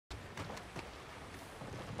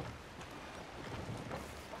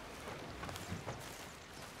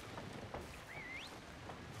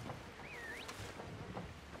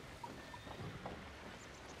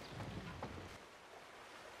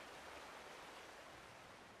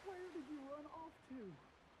too.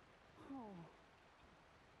 Oh.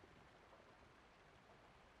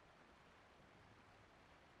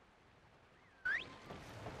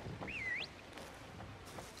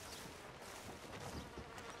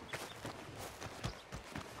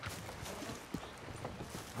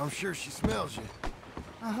 I'm sure she smells you.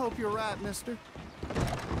 I hope you're right, mister.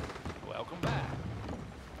 Welcome back.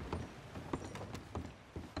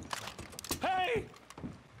 Hey!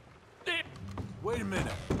 Wait a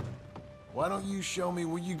minute. Why don't you show me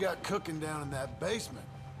what you got cooking down in that basement?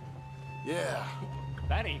 Yeah,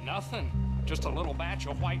 That ain't nothing. Just a little batch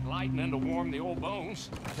of white lightning to warm the old bones.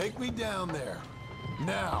 take me down there.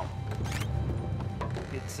 Now.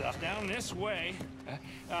 It's down this way.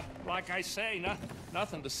 Like I say,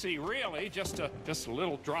 nothing to see really. Just a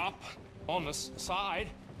little drop on the side.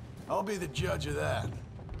 I'll be the judge of that.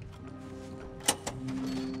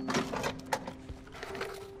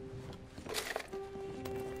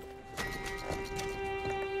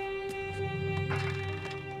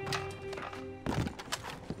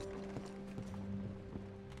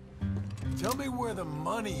 Tell me where the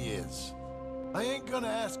money is. I ain't gonna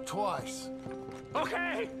ask twice.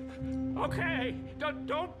 Okay, okay.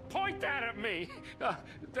 Don't point that at me.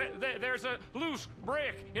 There's a loose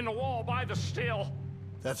brick in the wall by the still.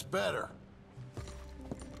 That's better.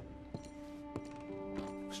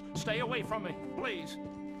 Stay away from me, please.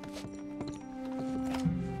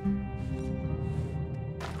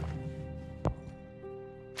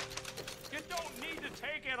 You don't need to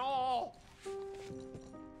take it all.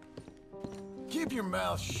 Keep your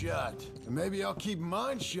mouth shut, and maybe I'll keep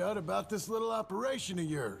mine shut about this little operation of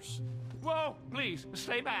yours. Whoa, please,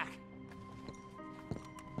 stay back.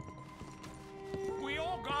 We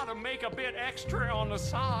all gotta make a bit extra on the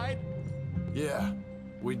side. Yeah,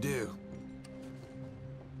 we do.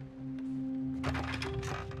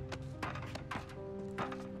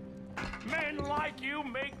 Men like you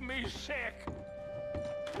make me sick.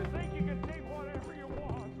 To think